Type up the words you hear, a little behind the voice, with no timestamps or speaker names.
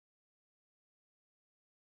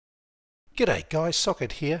G'day guys,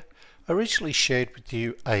 Socket here. I recently shared with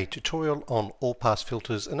you a tutorial on all-pass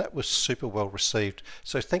filters and that was super well received,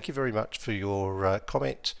 so thank you very much for your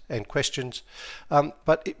comments and questions.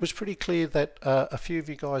 But it was pretty clear that a few of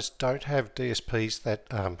you guys don't have DSPs that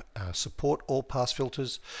support all-pass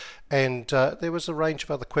filters, and there was a range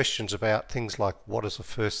of other questions about things like what is the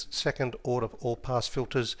first, second order all-pass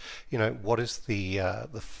filters, what is the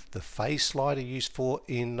phase slider used for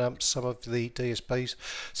in some of the DSPs.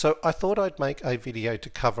 So I thought I'd make a video to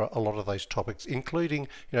cover a lot of those topics, including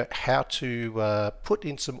how to put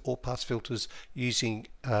in some all-pass filters using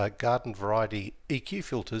garden variety EQ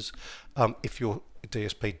filters if your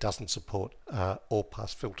DSP doesn't support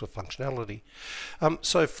all-pass filter functionality.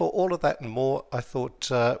 So for all of that and more, I thought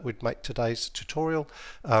we'd make today's tutorial.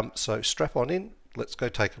 So strap on in, let's go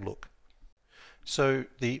take a look. So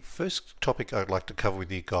the first topic I'd like to cover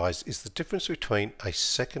with you guys is the difference between a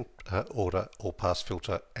second order all-pass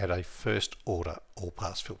filter and a first order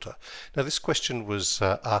all-pass filter. Now this question was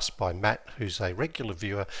asked by Matt, who's a regular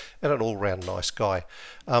viewer and an all-round nice guy.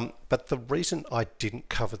 But the reason I didn't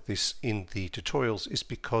cover this in the tutorials is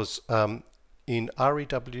because in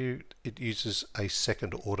REW it uses a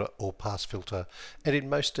second order all-pass filter, and in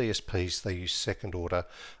most DSPs they use second order.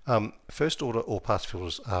 First order all-pass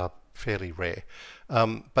filters are fairly rare,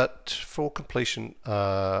 but for completion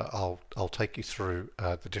I'll take you through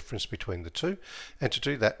the difference between the two, and to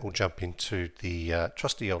do that we'll jump into the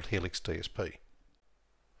trusty old Helix DSP.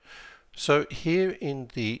 So here in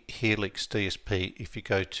the Helix DSP, if you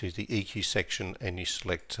go to the EQ section and you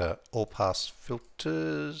select all pass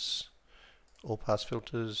filters,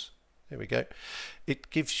 there we go. It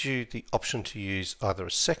gives you the option to use either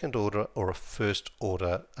a second order or a first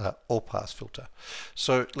order all-pass filter.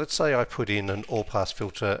 So let's say I put in an all-pass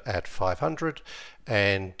filter at 500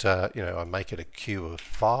 and I make it a Q of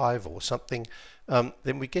 5 or something.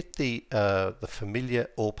 Then we get the familiar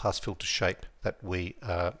all-pass filter shape that we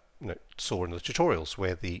saw in the tutorials,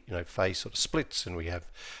 where the phase sort of splits and we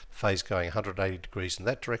have phase going 180 degrees in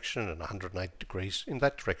that direction and 180 degrees in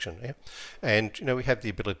that direction. Yeah? And we have the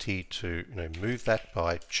ability to move that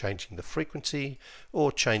by changing the frequency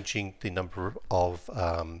or changing the number of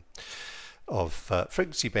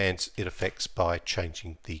frequency bands it affects by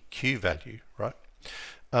changing the Q value, right?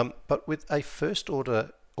 But with a first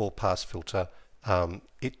order all-pass filter,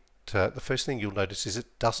 the first thing you'll notice is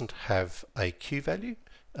it doesn't have a Q value.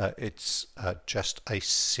 It's just a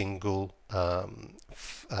single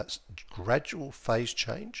gradual phase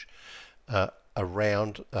change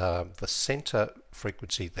around the center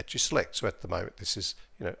frequency that you select. So at the moment this is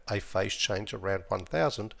a phase change around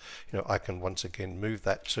 1000. I can once again move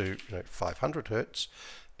that to 500 Hertz,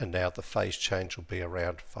 and now the phase change will be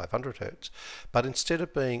around 500 Hertz. But instead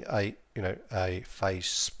of being a phase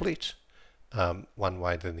split one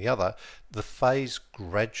way than the other, the phase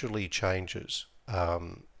gradually changes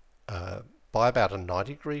by about a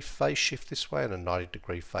 90-degree phase shift this way and a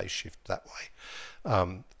 90-degree phase shift that way.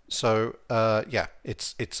 Yeah,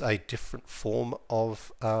 it's a different form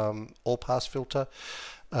of all-pass filter,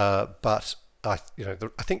 but I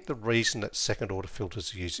think the reason that second order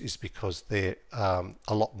filters are used is because they're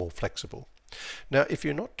a lot more flexible. Now, if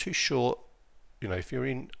you're not too sure, if you're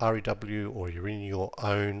in REW or you're in your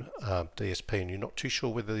own DSP and you're not too sure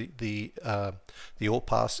whether the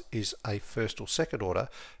all-pass is a first or second order,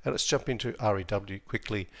 and let's jump into REW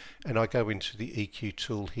quickly, and I go into the EQ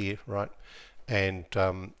tool here, right? And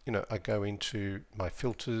I go into my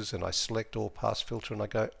filters and I select all-pass filter and I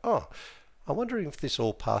go, oh, I'm wondering if this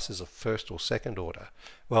all-pass is a first or second order.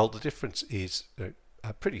 Well, the difference is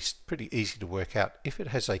pretty easy to work out. If it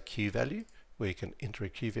has a Q value, where you can enter a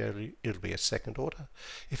Q value, it'll be a second order.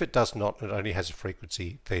 If it does not, it only has a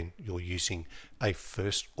frequency, then you're using a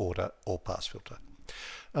first order all-pass filter.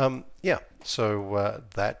 Yeah, so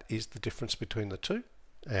that is the difference between the two,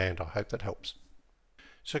 and I hope that helps.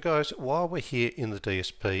 So guys, while we're here in the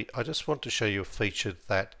DSP, I just want to show you a feature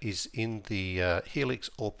that is in the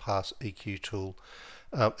Helix all-pass EQ tool,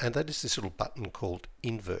 and that is this little button called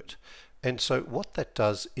invert. And so what that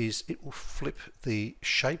does is it will flip the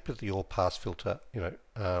shape of the all-pass filter,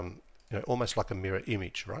 almost like a mirror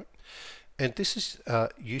image, right? And this is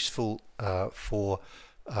useful for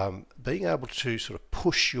being able to sort of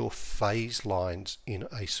push your phase lines in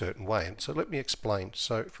a certain way. And so let me explain.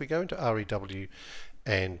 So if we go into REW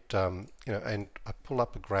and and I pull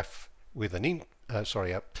up a graph with an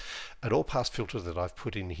all-pass filter that I've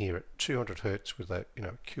put in here at 200 Hertz with a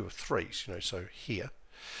Q of 3s, so here.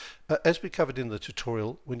 As we covered in the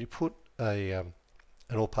tutorial, when you put an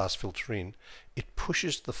all-pass filter in, it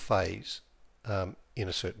pushes the phase in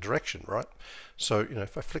a certain direction, right? So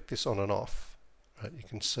if I flick this on and off, right, you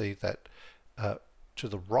can see that to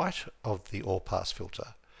the right of the all-pass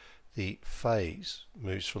filter, the phase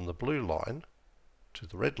moves from the blue line to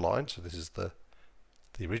the red line. So this is the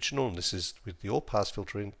original, and this is with the all-pass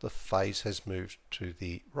filter in, the phase has moved to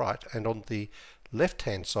the right, and on the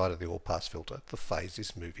left-hand side of the all-pass filter, the phase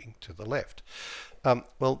is moving to the left.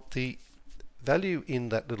 Well, the value in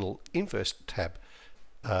that little inverse tab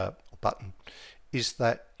button is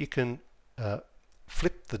that you can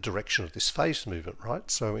flip the direction of this phase movement,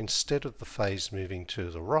 right? So instead of the phase moving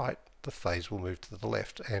to the right, the phase will move to the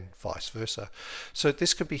left, and vice versa. So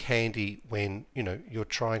this can be handy when you're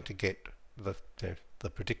trying to get the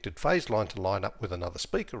predicted phase line to line up with another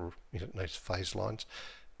speaker, those phase lines,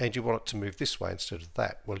 and you want it to move this way instead of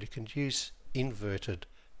that. Well, you can use inverted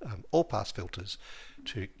all-pass filters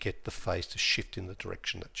to get the phase to shift in the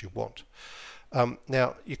direction that you want.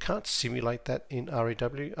 Now, you can't simulate that in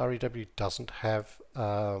REW. REW doesn't have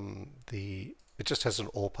it just has an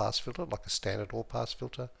all-pass filter, like a standard all-pass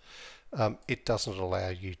filter. It doesn't allow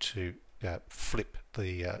you to flip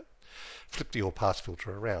the all-pass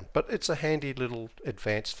filter around, but it's a handy little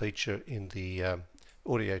advanced feature in the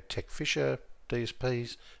Audio Tech Fisher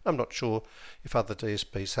DSPs. I'm not sure if other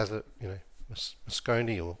DSPs has it,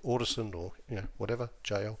 Moscone or Audison or whatever,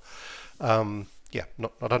 JL. Yeah,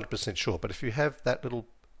 not 100% sure, but if you have that little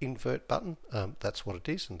invert button, that's what it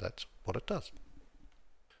is, and that's what it does.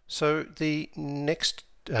 So the next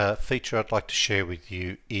feature I'd like to share with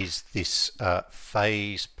you is this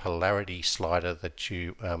phase polarity slider that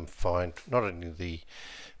you find not only in the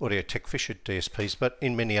Audio Tech Fisher DSPs, but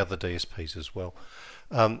in many other DSPs as well.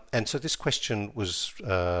 And so this question was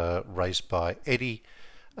raised by Eddie,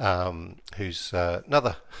 who's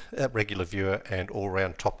another regular viewer and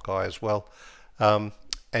all-round top guy as well.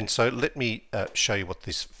 And so let me show you what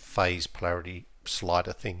this phase polarity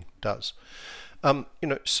slider thing does.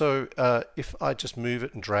 If I just move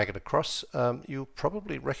it and drag it across, you'll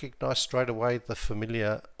probably recognize straight away the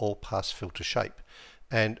familiar all-pass filter shape,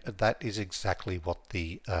 and that is exactly what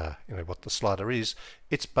the what the slider is.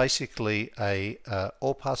 It's basically a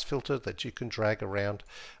all-pass filter that you can drag around.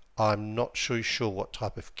 I'm not sure what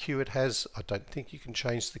type of cue it has. I don't think you can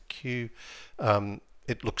change the cue.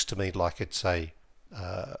 It looks to me like it's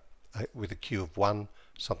with a cue of 1,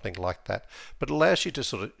 something like that, but it allows you to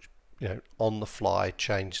sort of on the fly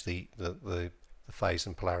change the phase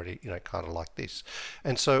and polarity, kind of like this.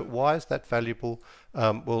 And so why is that valuable?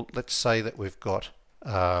 Well, let's say that we've got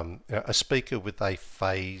a speaker with a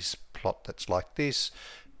phase plot that's like this,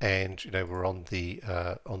 and we're on the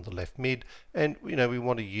left mid, and we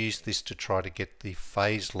want to use this to try to get the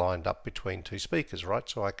phase lined up between two speakers, right?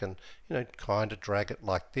 So I can kind of drag it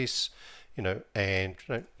like this, and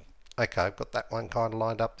okay, I've got that one kind of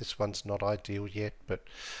lined up. This one's not ideal yet, but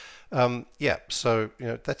yeah, so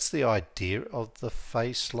that's the idea of the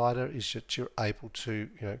phase slider, is that you're able to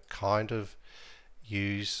kind of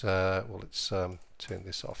use well, let's turn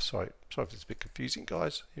this off. Sorry if it's a bit confusing,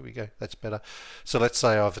 guys. Here we go, that's better. So let's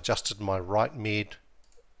say I've adjusted my right mid,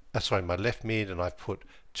 my left mid, and I've put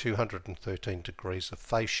 213 degrees of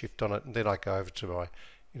phase shift on it, and then I go over to my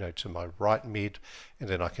to my right mid, and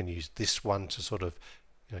then I can use this one to sort of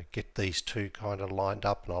get these two kind of lined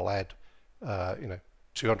up, and I'll add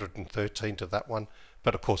 213 to that one,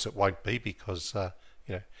 but of course it won't be, because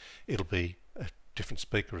it'll be a different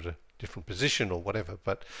speaker at a different position or whatever.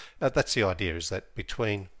 But that's the idea, is that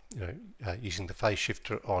between using the phase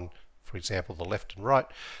shifter on, for example, the left and right,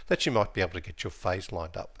 that you might be able to get your phase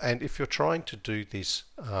lined up. And if you're trying to do this,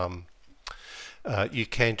 you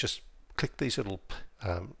can just click these little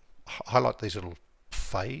highlight these little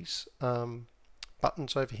phase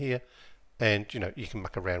buttons over here, and you can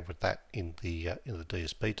muck around with that in the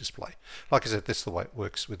DSP display. Like I said, that's the way it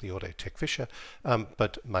works with the Audio Tech Fisher,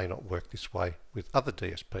 but it may not work this way with other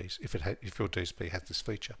DSPs if your DSP has this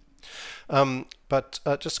feature. But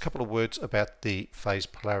just a couple of words about the phase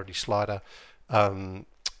polarity slider.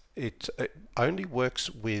 It only works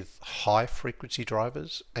with high frequency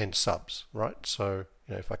drivers and subs, right? So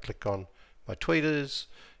if I click on my tweeters,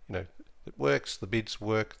 it works. The mids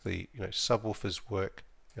work. The subwoofers work.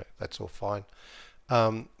 That's all fine,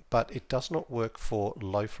 but it does not work for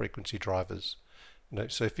low frequency drivers.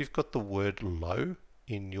 So if you've got the word low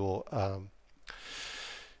in your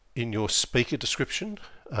speaker description,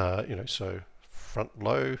 so front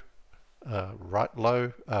low, right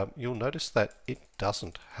low, you'll notice that it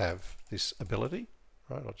doesn't have this ability.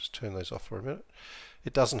 Right, I'll just turn those off for a minute.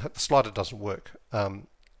 It doesn't have, the slider doesn't work. I'm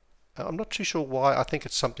not too sure why. I think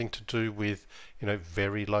it's something to do with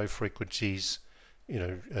very low frequencies.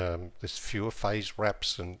 There's fewer phase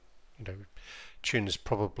wraps, and tuners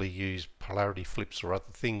probably use polarity flips or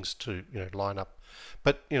other things to line up.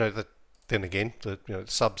 But then again, the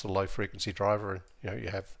sub's a low frequency driver, and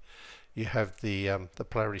you have the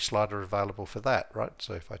polarity slider available for that, right?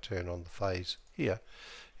 So if I turn on the phase here,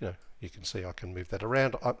 you can see I can move that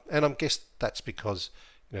around, and I'm guessing that's because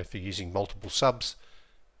if you're using multiple subs,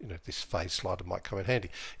 this phase slider might come in handy.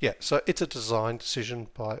 Yeah, so it's a design decision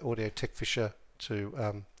by Audio Tech Fisher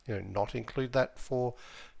to not include that for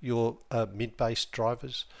your mid-bass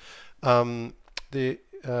drivers.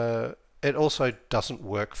 It also doesn't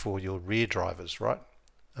work for your rear drivers, right?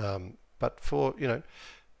 But for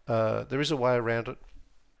there is a way around it.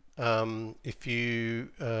 If you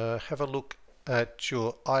have a look at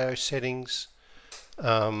your I/O settings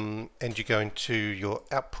and you go into your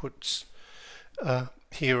outputs,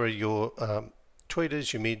 here are your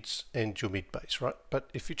tweeters, your mids, and your mid bass, right? But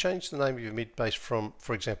if you change the name of your mid bass from,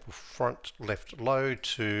 for example, front left low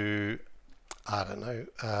to, I don't know,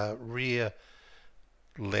 rear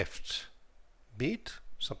left mid,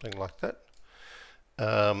 something like that,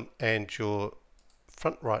 and your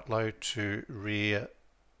front right low to rear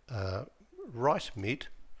right mid,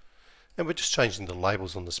 and we're just changing the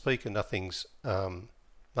labels on the speaker. Nothing's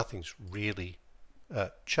really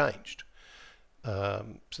changed.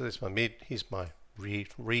 So there's my mid. Here's my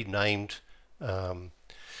renamed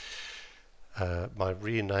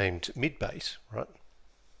mid bass, right?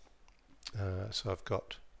 So I've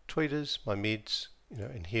got tweeters, my mids,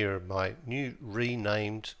 and here are my new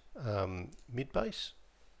renamed mid bass.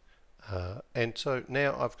 And so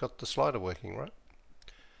now I've got the slider working, right?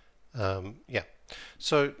 Yeah.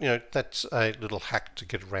 So that's a little hack to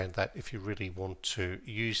get around that if you really want to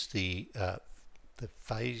use the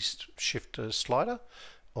phased shifter slider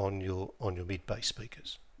on your mid bass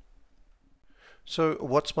speakers. So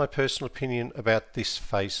what's my personal opinion about this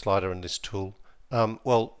phase slider and this tool?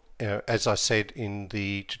 Well, as I said in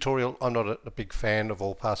the tutorial, I'm not a big fan of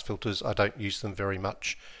all pass filters. I don't use them very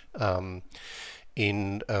much.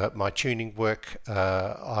 In my tuning work,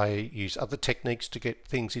 I use other techniques to get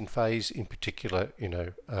things in phase, in particular,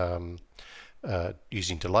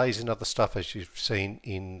 using delays and other stuff, as you've seen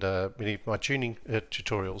in many of my tuning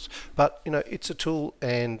tutorials. But it's a tool,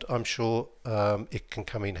 and I'm sure it can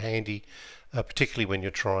come in handy, particularly when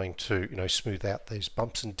you're trying to smooth out these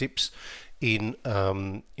bumps and dips in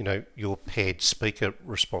your paired speaker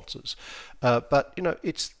responses. But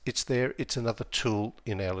it's there. It's another tool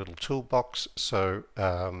in our little toolbox. So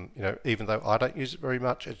even though I don't use it very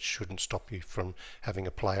much, it shouldn't stop you from having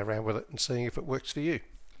a play around with it and seeing if it works for you.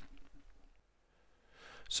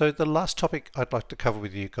 So the last topic I'd like to cover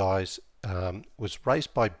with you guys was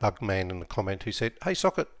raised by Bugman in the comment, who said, "Hey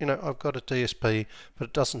Socket, I've got a DSP, but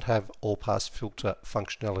it doesn't have all-pass filter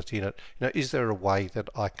functionality in it. Is there a way that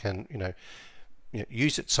I can,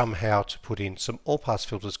 use it somehow to put in some all-pass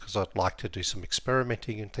filters, because I'd like to do some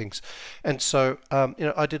experimenting and things." And so,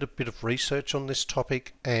 I did a bit of research on this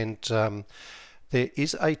topic, and there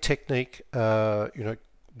is a technique,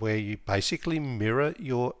 where you basically mirror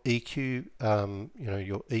your EQ,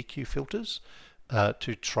 your EQ filters,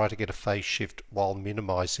 to try to get a phase shift while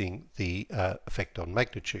minimizing the effect on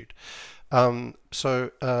magnitude.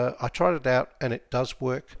 So I tried it out, and it does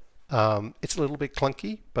work. It's a little bit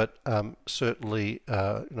clunky, but certainly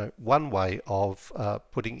one way of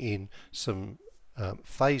putting in some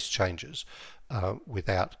phase changes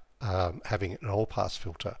without having an all-pass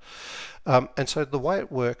filter. And so the way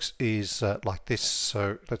it works is like this.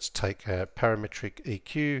 So let's take a parametric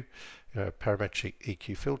EQ, parametric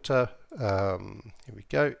EQ filter. Here we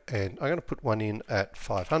go, and I'm going to put one in at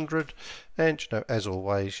 500, and as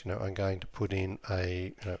always, I'm going to put in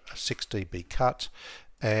a 6 dB cut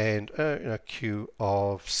and a Q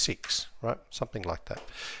of 6, right, something like that.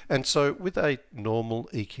 And so with a normal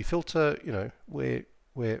EQ filter,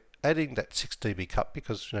 we're adding that 6 dB cut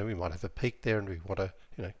because we might have a peak there and we want to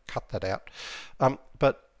cut that out.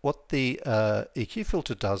 But what the EQ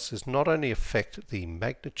filter does is not only affect the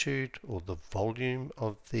magnitude or the volume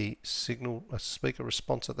of the signal speaker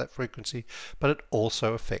response at that frequency, but it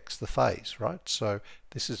also affects the phase, right? So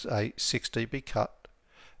this is a 6 dB cut,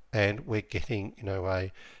 and we're getting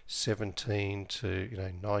a 17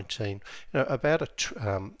 to 19, about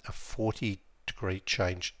a 40 degree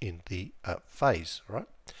change in the phase, right,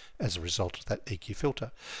 as a result of that EQ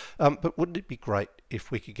filter. But wouldn't it be great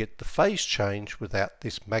if we could get the phase change without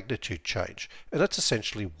this magnitude change? And that's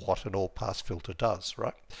essentially what an all-pass filter does,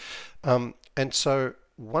 right? And so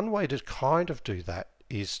one way to kind of do that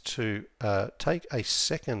is to take a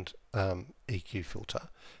second EQ filter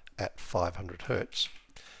at 500 Hertz.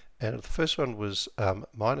 And the first one was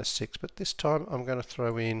 -6, but this time I'm going to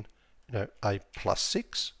throw in a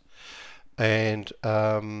 +6. and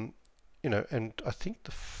you know, and I think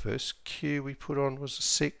the first Q we put on was a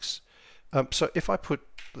 6. So if I put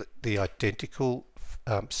the identical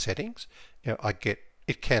settings, you know, I get,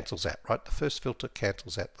 it cancels out, right? The first filter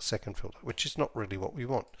cancels out the second filter, which is not really what we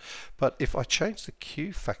want. But if I change the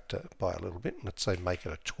Q factor by a little bit, and let's say make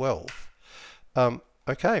it a 12,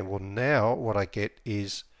 okay, well now what I get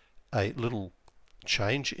is a little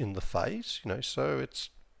change in the phase, you know, so it's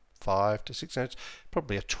 5 to 6, and it's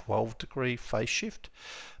probably a 12-degree phase shift.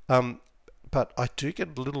 But I do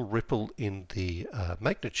get a little ripple in the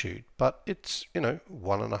magnitude, but it's, you know,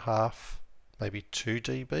 1.5, maybe 2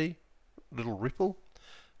 dB, little ripple.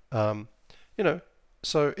 You know,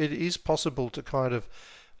 so it is possible to kind of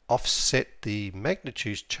offset the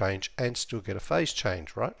magnitude change and still get a phase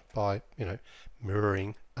change, right? By, you know,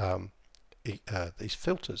 mirroring these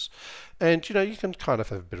filters. And, you know, you can kind of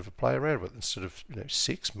have a bit of a play around with it. Instead of, you know,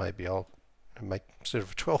 6, maybe I'll make, instead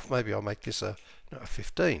of 12, maybe I'll make this a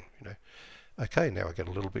 15, you know. Okay, now I get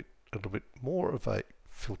a little bit more of a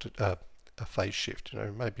filtered a phase shift. You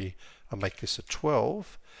know, maybe I'll make this a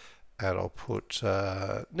 12, and I'll put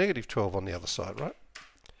negative 12 on the other side, right?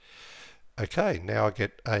 Okay, now I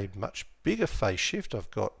get a much bigger phase shift.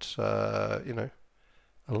 I've got you know,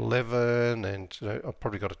 11, and you know, I've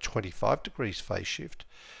probably got a 25 degrees phase shift.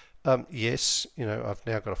 Yes, you know, I've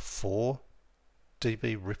now got a 4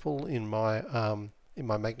 dB ripple in my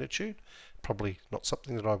magnitude. Probably not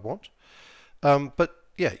something that I want. But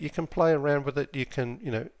yeah, you can play around with it. You can,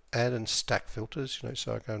 you know, add and stack filters, you know,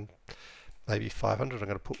 so I go maybe 500. I'm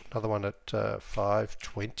going to put another one at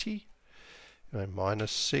 520, you know,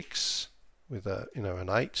 minus 6 with a, you know, an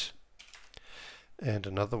 8, and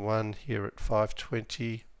another one here at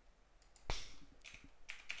 520,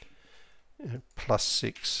 you know, plus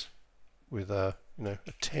 6 with a, you know,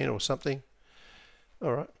 a 10 or something.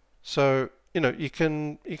 All right, so you know, you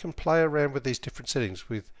can play around with these different settings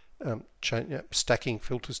with stacking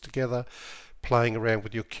filters together, playing around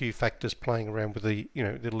with your Q factors, playing around with the, you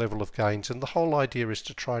know, the level of gains, and the whole idea is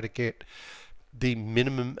to try to get the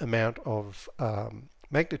minimum amount of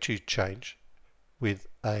magnitude change with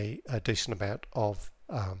a decent amount of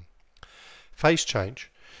phase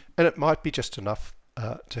change, and it might be just enough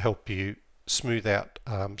to help you smooth out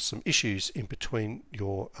some issues in between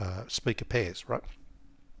your speaker pairs, right?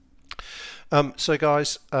 So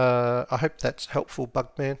guys, I hope that's helpful,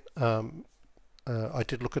 Bugman. I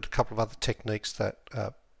did look at a couple of other techniques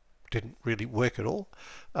that didn't really work at all,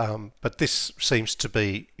 but this seems to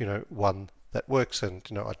be, you know, one that works, and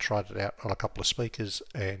you know, I tried it out on a couple of speakers,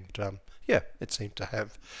 and yeah, it seemed to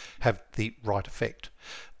have the right effect.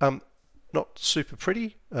 Not super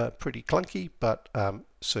pretty, pretty clunky, but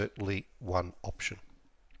certainly one option.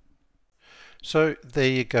 So there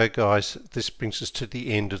you go, guys. This brings us to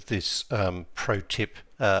the end of this pro tip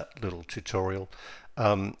little tutorial.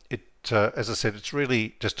 As I said, it's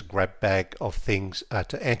really just a grab bag of things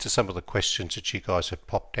to answer some of the questions that you guys have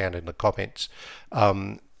popped down in the comments.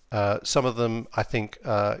 Some of them I think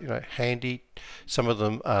you know, handy. Some of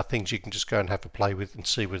them are things you can just go and have a play with and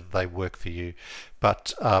see whether they work for you.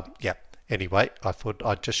 But yeah. Anyway, I thought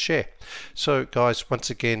I'd just share. So guys, once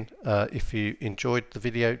again, if you enjoyed the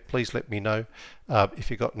video, please let me know. If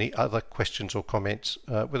you've got any other questions or comments,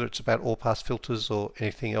 whether it's about all-pass filters or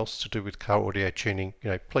anything else to do with car audio tuning, you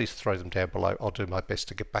know, please throw them down below. I'll do my best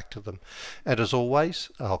to get back to them. And as always,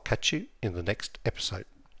 I'll catch you in the next episode.